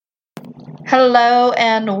Hello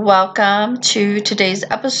and welcome to today's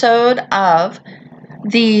episode of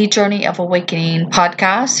the Journey of Awakening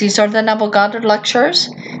podcast. These are the Neville Goddard lectures.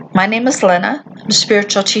 My name is Lena. I'm a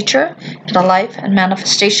spiritual teacher and a life and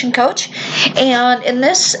manifestation coach. And in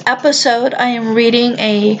this episode, I am reading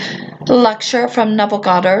a lecture from Neville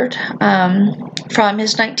Goddard from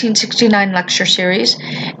his 1969 lecture series.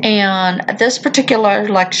 And this particular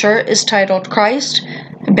lecture is titled Christ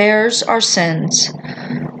Bears Our Sins.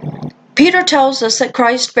 Peter tells us that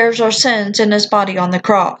Christ bears our sins in his body on the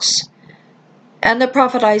cross. And the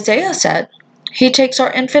prophet Isaiah said, he takes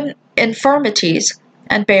our infirmities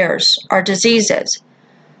and bears our diseases.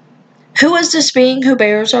 Who is this being who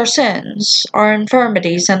bears our sins, our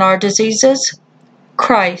infirmities, and our diseases?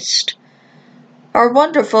 Christ, our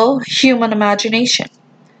wonderful human imagination.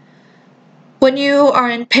 When you are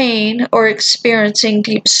in pain or experiencing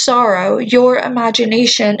deep sorrow, your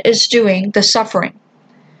imagination is doing the suffering.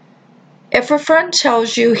 If a friend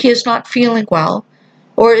tells you he is not feeling well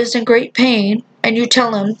or is in great pain, and you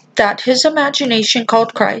tell him that his imagination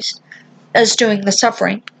called Christ is doing the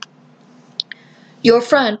suffering, your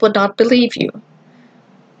friend would not believe you,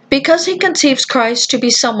 because he conceives Christ to be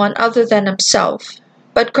someone other than himself.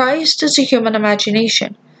 But Christ is a human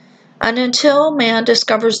imagination, and until man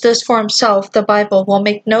discovers this for himself, the Bible will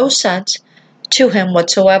make no sense to him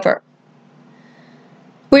whatsoever.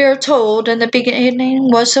 We are told, in the beginning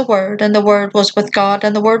was the Word, and the Word was with God,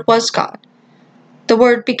 and the Word was God. The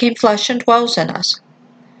Word became flesh and dwells in us.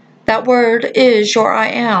 That Word is your I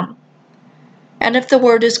am. And if the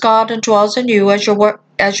Word is God and dwells in you as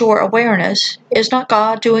your awareness, is not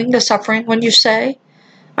God doing the suffering when you say,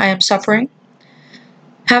 I am suffering?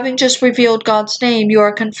 Having just revealed God's name, you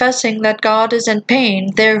are confessing that God is in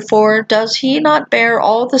pain. Therefore, does he not bear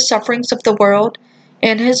all the sufferings of the world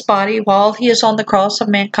in his body while he is on the cross of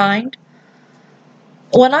mankind?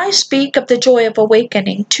 When I speak of the joy of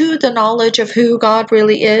awakening to the knowledge of who God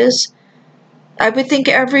really is, I would think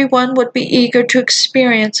everyone would be eager to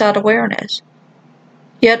experience that awareness.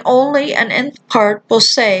 Yet only an nth part will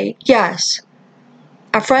say yes.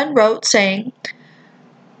 A friend wrote saying,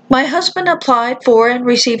 my husband applied for and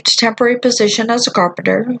received a temporary position as a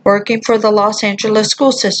carpenter, working for the Los Angeles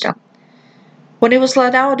school system. When he was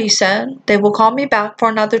let out, he said, they will call me back for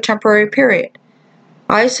another temporary period.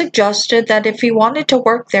 I suggested that if he wanted to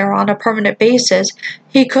work there on a permanent basis,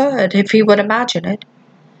 he could, if he would imagine it.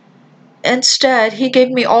 Instead, he gave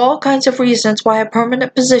me all kinds of reasons why a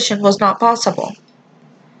permanent position was not possible.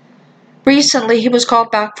 Recently, he was called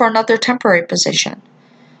back for another temporary position.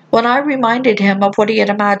 When I reminded him of what he had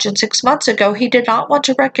imagined 6 months ago, he did not want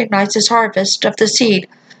to recognize his harvest of the seed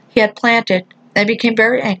he had planted and became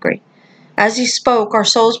very angry. As he spoke, our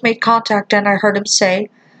souls made contact, and I heard him say,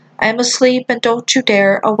 I am asleep, and don't you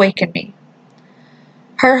dare awaken me.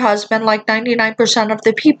 Her husband, like 99% of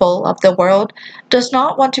the people of the world, does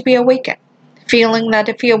not want to be awakened, feeling that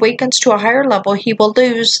if he awakens to a higher level, he will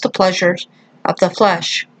lose the pleasures of the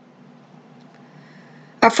flesh.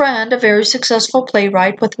 A friend, a very successful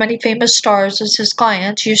playwright with many famous stars as his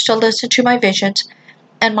clients, used to listen to my visions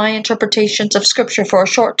and my interpretations of Scripture for a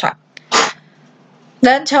short time.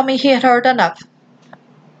 Then tell me he had heard enough.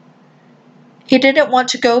 He didn't want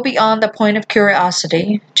to go beyond the point of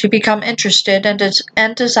curiosity, to become interested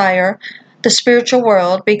and desire the spiritual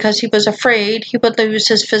world, because he was afraid he would lose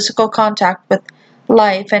his physical contact with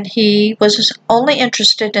life, and he was only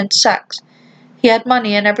interested in sex. He had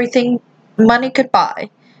money and everything money could buy,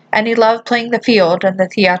 and he loved playing the field in the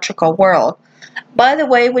theatrical world. By the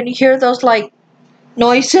way, when you hear those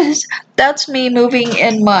noises, that's me moving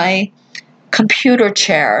in my computer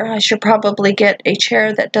chair. I should probably get a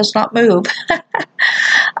chair that does not move.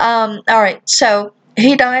 Alright, so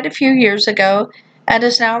he died a few years ago and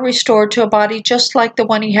is now restored to a body just like the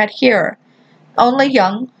one he had here, only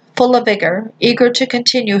young, full of vigor, eager to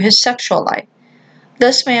continue his sexual life.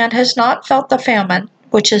 This man has not felt the famine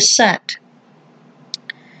which is sent.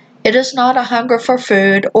 It is not a hunger for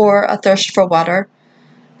food or a thirst for water,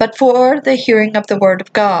 but for the hearing of the word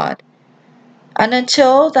of God. And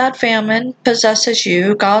until that famine possesses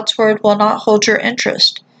you, God's word will not hold your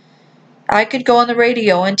interest. I could go on the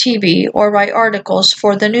radio and TV or write articles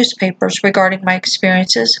for the newspapers regarding my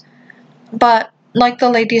experiences, but, like the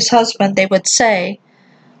lady's husband, they would say,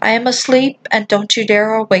 I am asleep, and don't you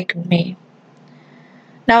dare awaken me.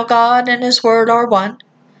 Now God and his word are one.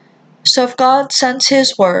 So if God sends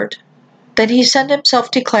his word, then he sent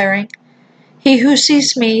himself declaring, he who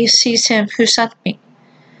sees me sees him who sent me.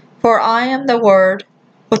 For I am the word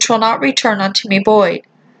which will not return unto me void,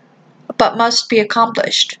 but must be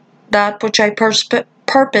accomplished, that which I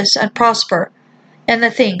purpose and prosper in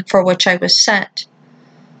the thing for which I was sent.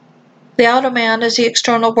 The outer man is the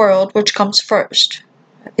external world which comes first.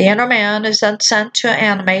 The inner man is then sent to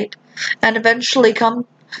animate and eventually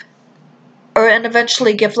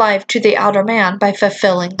give life to the outer man by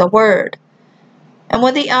fulfilling the word. And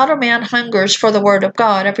when the outer man hungers for the word of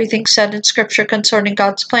God, everything said in Scripture concerning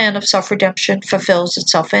God's plan of self-redemption fulfills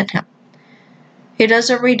itself in him. He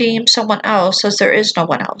doesn't redeem someone else, as there is no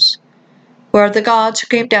one else. We are the gods who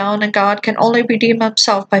came down, and God can only redeem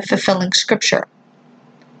himself by fulfilling Scripture.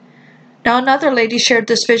 Now another lady shared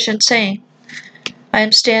this vision, saying, I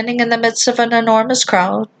am standing in the midst of an enormous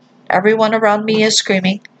crowd. Everyone around me is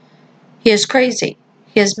screaming, he is crazy,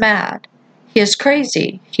 he is mad, he is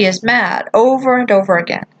crazy, he is mad, over and over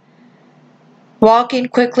again. Walking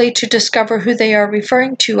quickly to discover who they are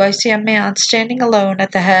referring to, I see a man standing alone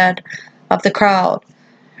at the head of the crowd.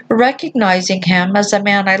 Recognizing him as the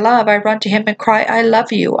man I love, I run to him and cry, I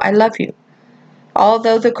love you, I love you.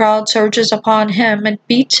 Although the crowd surges upon him and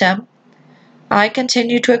beats him, I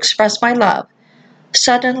continue to express my love.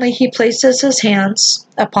 Suddenly he places his hands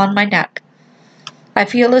upon my neck. I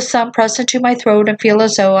feel his thumb press into my throat and feel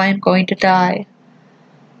as though I am going to die.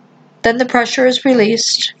 Then the pressure is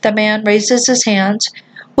released. The man raises his hands,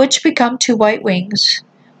 which become two white wings,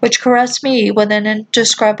 which caress me with an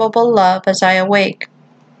indescribable love as I awake.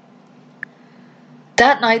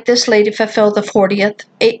 That night this lady fulfilled the 40th,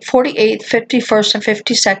 48th, 51st, and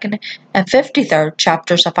 52nd, and 53rd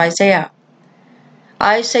chapters of Isaiah.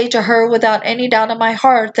 I say to her without any doubt in my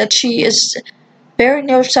heart that she is very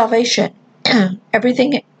near salvation.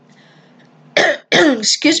 Everything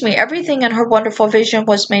in her wonderful vision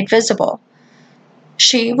was made visible.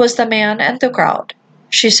 She was the man and the crowd.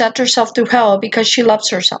 She sent herself through hell because she loves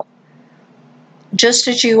herself, just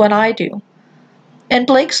as you and I do. In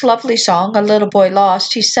Blake's lovely song, A Little Boy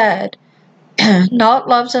Lost, he said, Not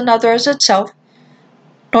loves another as itself,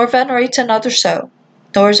 nor venerates another so,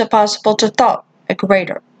 nor is it possible to thought a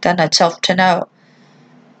greater than itself to know.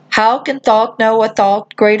 How can thought know a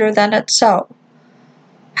thought greater than itself?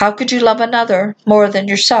 How could you love another more than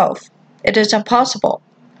yourself? It is impossible,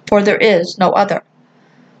 for there is no other.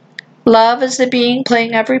 Love is the being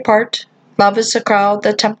playing every part. Love is the crowd,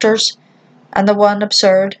 the tempters, and the one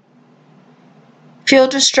absurd. Feel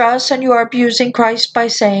distress, and you are abusing Christ by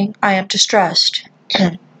saying, I am distressed.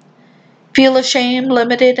 Feel ashamed,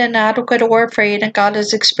 limited, inadequate, or afraid, and God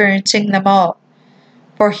is experiencing them all.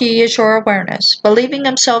 For he is your awareness, believing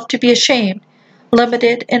himself to be ashamed,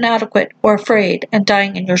 limited, inadequate, or afraid, and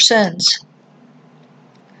dying in your sins.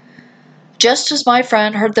 Just as my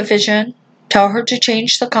friend heard the vision, tell her to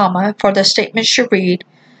change the comma, for the statement should read,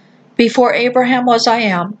 Before Abraham was I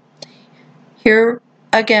am. Here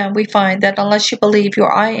again we find that unless you believe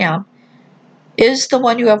your I am is the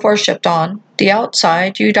one you have worshipped on the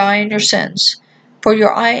outside, you die in your sins, for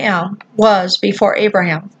your I am was before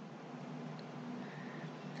Abraham.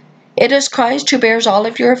 It is Christ who bears all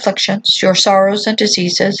of your afflictions, your sorrows and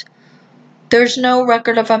diseases. There is no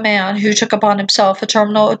record of a man who took upon himself a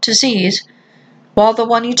terminal disease, while the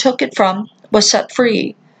one he took it from was set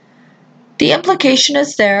free. The implication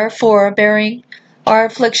is there for bearing our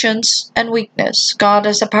afflictions and weakness. God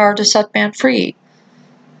has the power to set man free.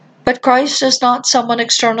 But Christ is not someone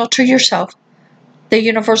external to yourself. The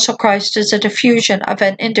universal Christ is a diffusion of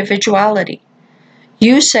an individuality.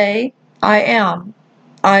 You say, I am.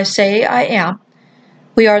 I say, I am.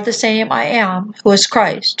 We are the same I am, who is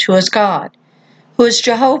Christ, who is God, who is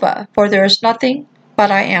Jehovah, for there is nothing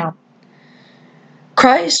but I am.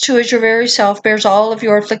 Christ, who is your very self, bears all of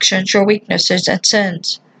your afflictions, your weaknesses, and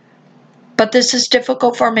sins. But this is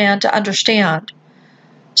difficult for man to understand.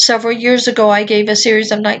 Several years ago, I gave a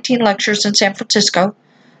series of 19 lectures in San Francisco,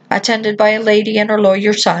 attended by a lady and her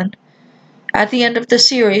lawyer son. At the end of the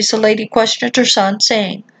series, the lady questioned her son,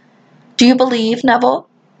 saying, Do you believe, Neville?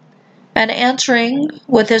 And answering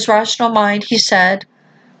with his rational mind, he said,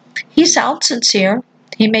 He sounds sincere.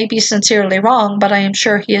 He may be sincerely wrong, but I am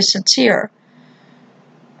sure he is sincere.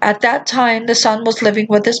 At that time, the son was living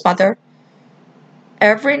with his mother.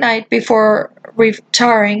 Every night before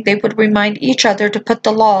retiring, they would remind each other to put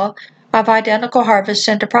the law of identical harvest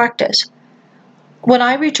into practice. When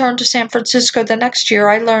I returned to San Francisco the next year,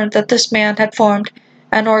 I learned that this man had formed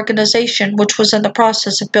an organization which was in the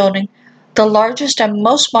process of building the largest and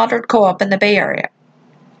most modern co-op in the Bay Area,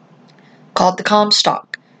 called the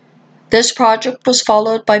Comstock. This project was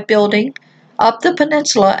followed by building up the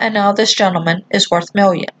peninsula, and now this gentleman is worth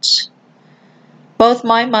millions. Both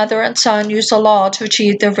my mother and son used the law to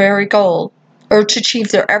achieve their every goal.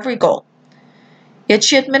 Yet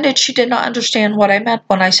she admitted she did not understand what I meant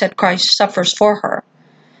when I said Christ suffers for her.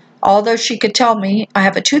 Although she could tell me I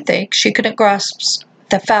have a toothache, she couldn't grasp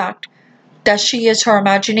the fact that she is her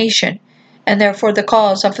imagination, and therefore the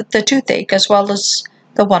cause of the toothache as well as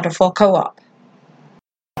the wonderful co-op.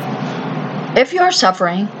 If you are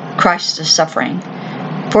suffering, Christ is suffering.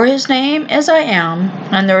 For his name is I Am,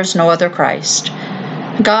 and there is no other Christ.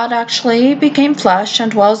 God actually became flesh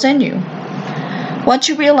and dwells in you. Once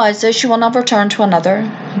you realize this, you will never turn to another.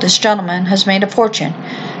 This gentleman has made a fortune,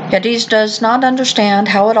 yet he does not understand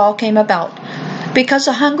how it all came about, because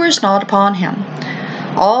the hunger is not upon him.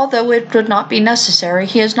 Although it would not be necessary,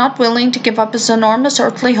 he is not willing to give up his enormous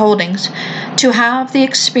earthly holdings to have the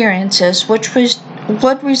experiences which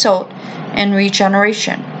would result in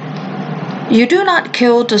regeneration. You do not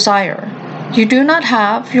kill desire. You do not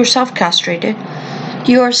have yourself castrated.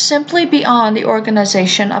 You are simply beyond the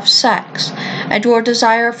organization of sex, and your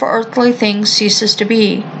desire for earthly things ceases to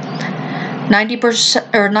be.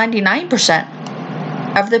 90% or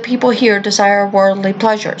 99% of the people here desire worldly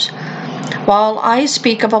pleasures, while I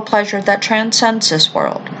speak of a pleasure that transcends this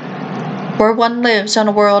world, where one lives in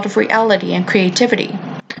a world of reality and creativity.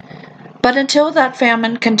 But until that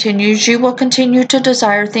famine continues, you will continue to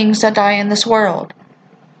desire things that die in this world.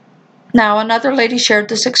 Now another lady shared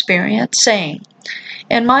this experience, saying,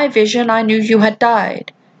 "In my vision I knew you had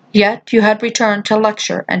died, yet you had returned to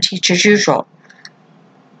lecture and teach as usual.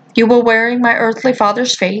 You were wearing my earthly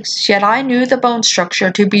father's face, yet I knew the bone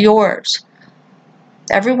structure to be yours.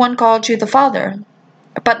 Everyone called you the Father,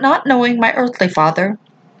 but not knowing my earthly father,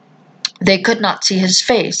 they could not see his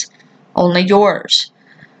face, only yours.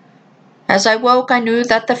 As I woke, I knew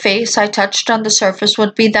that the face I touched on the surface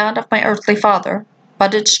would be that of my earthly father,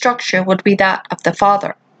 but its structure would be that of the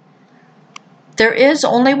Father. There is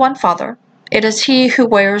only one Father. It is He who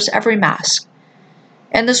wears every mask.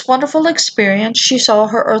 In this wonderful experience, she saw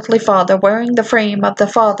her earthly father wearing the frame of the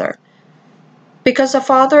Father, because the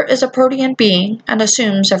Father is a protean being and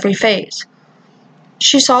assumes every phase.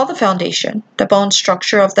 She saw the foundation, the bone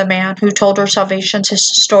structure of the man who told her salvation's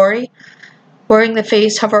story, wearing the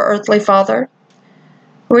face of her earthly father.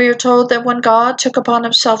 We are told that when God took upon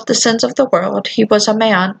himself the sins of the world, he was a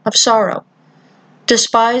man of sorrow,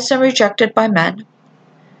 despised and rejected by men.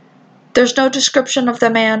 There's no description of the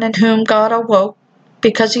man in whom God awoke,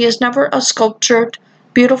 because he is never a sculptured,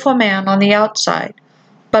 beautiful man on the outside,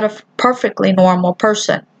 but a perfectly normal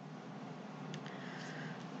person.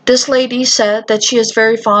 This lady said that she is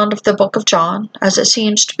very fond of the book of John, as it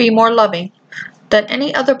seems to be more loving than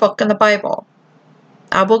any other book in the Bible.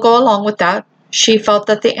 I will go along with that. She felt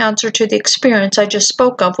that the answer to the experience I just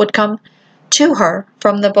spoke of would come to her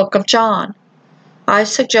from the book of John. I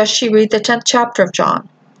suggest she read the 10th chapter of John.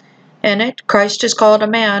 In it, Christ is called a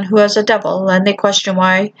man who has a devil, and they question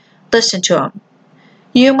why listen to him.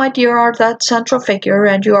 You, my dear, are that central figure,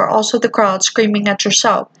 and you are also the crowd screaming at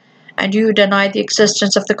yourself, and you deny the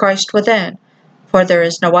existence of the Christ within, for there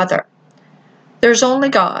is no other. There is only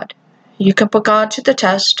God. You can put God to the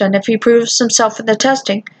test, and if he proves himself in the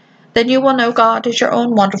testing, then you will know God is your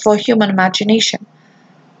own wonderful human imagination.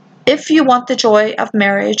 If you want the joy of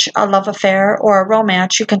marriage, a love affair, or a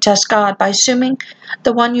romance, you can test God by assuming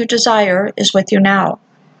the one you desire is with you now.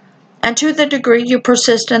 And to the degree you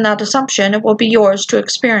persist in that assumption, it will be yours to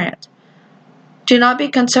experience. Do not be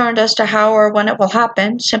concerned as to how or when it will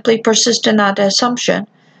happen. Simply persist in that assumption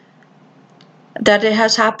that it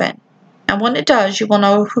has happened. And when it does, you will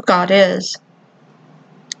know who God is.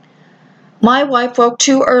 My wife woke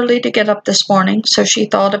too early to get up this morning, so she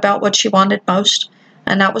thought about what she wanted most,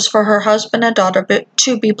 and that was for her husband and daughter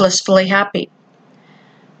to be blissfully happy.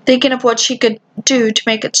 Thinking of what she could do to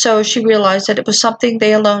make it so, she realized that it was something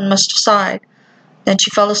they alone must decide. Then she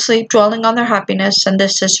fell asleep, dwelling on their happiness, and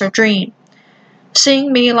this is her dream.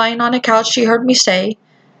 Seeing me lying on a couch, she heard me say,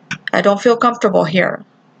 "I don't feel comfortable here."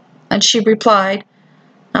 And she replied,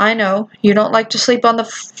 "I know, you don't like to sleep on the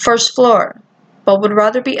first floor, but would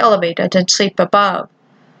rather be elevated and sleep above."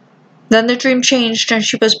 Then the dream changed, and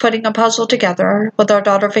she was putting a puzzle together with our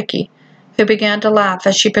daughter Vicky, who began to laugh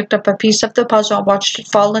as she picked up a piece of the puzzle and watched it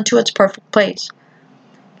fall into its perfect place.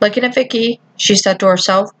 Looking at Vicky, she said to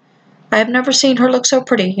herself, "I have never seen her look so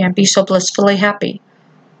pretty and be so blissfully happy."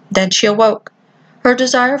 Then she awoke. Her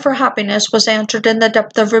desire for happiness was answered in the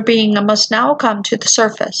depth of her being and must now come to the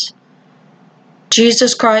surface.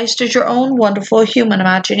 Jesus Christ is your own wonderful human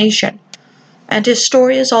imagination, and his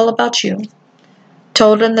story is all about you.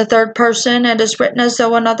 Told in the third person, it is written as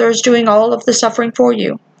though another is doing all of the suffering for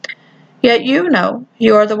you. Yet you know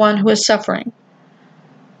you are the one who is suffering.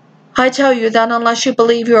 I tell you that unless you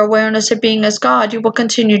believe your awareness of being as God, you will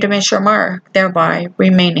continue to miss your mark, thereby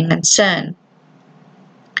remaining in sin.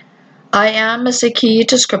 I Am is the key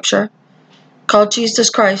to Scripture, called Jesus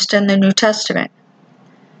Christ in the New Testament.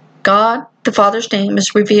 God the Father's name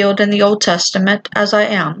is revealed in the Old Testament as I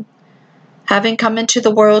am. Having come into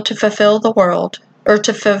the world to fulfill the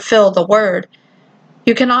word,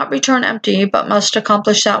 you cannot return empty, but must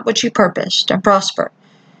accomplish that which you purposed and prosper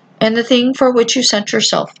in the thing for which you sent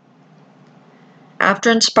yourself.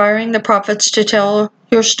 After inspiring the prophets to tell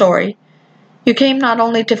your story, you came not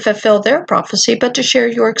only to fulfill their prophecy, but to share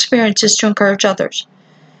your experiences to encourage others.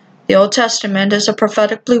 The Old Testament is a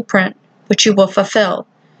prophetic blueprint which you will fulfill,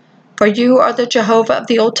 for you are the Jehovah of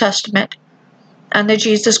the Old Testament and the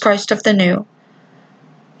Jesus Christ of the New.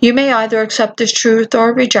 You may either accept this truth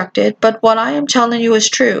or reject it, but what I am telling you is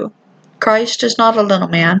true. Christ is not a little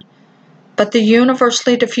man, but the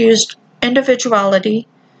universally diffused individuality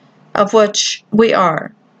of which we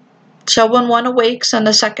are. So when one awakes and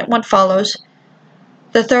the second one follows,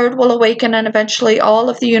 the third will awaken, and eventually all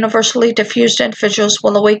of the universally diffused individuals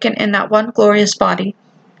will awaken in that one glorious body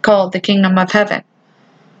called the Kingdom of Heaven.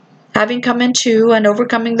 Having come into and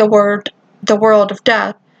overcoming the world of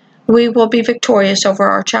death, we will be victorious over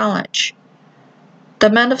our challenge. The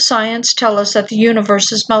men of science tell us that the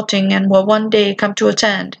universe is melting and will one day come to its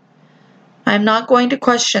end. I am not going to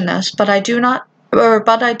question this, but I do know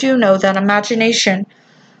that imagination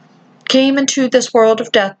came into this world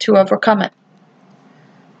of death to overcome it.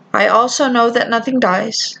 I also know that nothing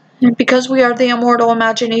dies, and because we are the immortal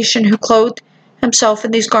imagination who clothed himself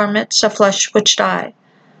in these garments of flesh which die.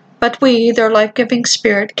 But we, their life-giving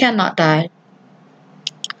spirit, cannot die.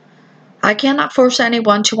 I cannot force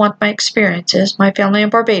anyone to want my experiences. My family in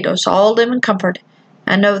Barbados all live in comfort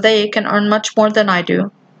and know they can earn much more than I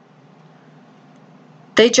do.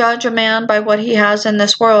 They judge a man by what he has in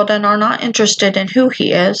this world and are not interested in who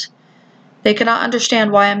he is. They cannot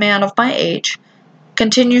understand why a man of my age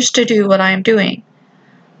continues to do what I am doing,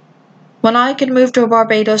 when I can move to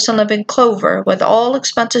Barbados and live in clover with all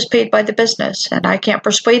expenses paid by the business, and I can't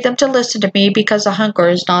persuade them to listen to me because the hunger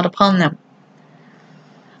is not upon them.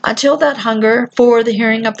 Until that hunger for the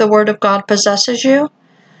hearing of the Word of God possesses you,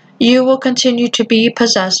 you will continue to be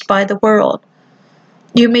possessed by the world.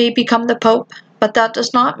 You may become the Pope, but that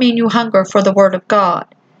does not mean you hunger for the Word of God.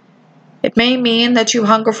 It may mean that you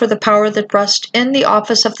hunger for the power that rests in the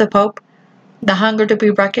office of the Pope, the hunger to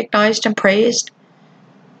be recognized and praised.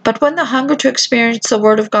 But when the hunger to experience the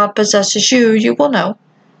Word of God possesses you, you will know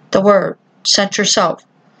the Word sent yourself.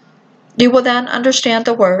 You will then understand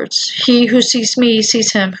the words, "He who sees me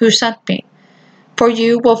sees him who sent me," for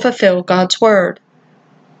you will fulfill God's Word.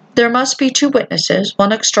 There must be two witnesses,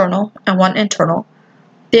 one external and one internal.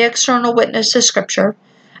 The external witness is Scripture,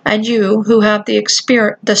 and you who have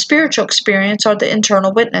the spiritual experience are the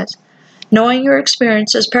internal witness, knowing your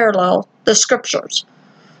experiences parallel the Scriptures.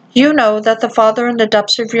 You know that the Father in the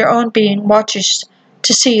depths of your own being watches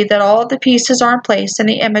to see that all the pieces are in place and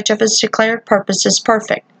the image of His declared purpose is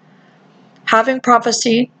perfect. Having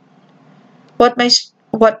prophesied what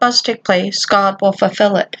must take place, God will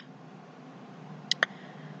fulfill it.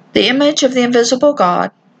 The image of the invisible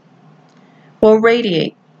God will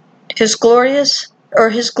radiate His glory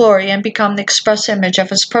and become the express image of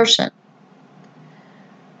His person.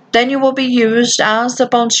 Then you will be used as the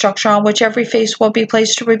bone structure on which every face will be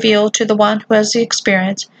placed to reveal to the one who has the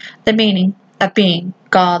experience the meaning of being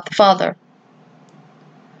God the Father.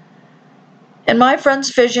 In my friend's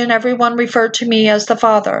vision, everyone referred to me as the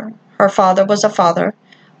Father. Her father was a father,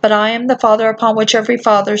 but I am the Father upon which every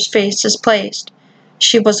father's face is placed.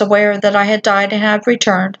 She was aware that I had died and had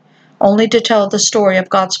returned, only to tell the story of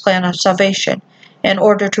God's plan of salvation, in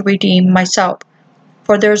order to redeem myself,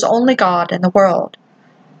 for there is only God in the world.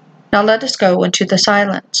 Now let us go into the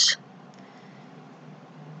silence.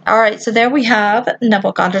 Alright, so there we have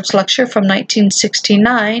Neville Goddard's lecture from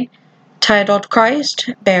 1969, titled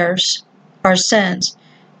Christ Bears Our Sins.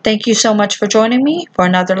 Thank you so much for joining me for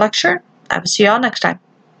another lecture. I will see you all next time.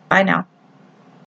 Bye now.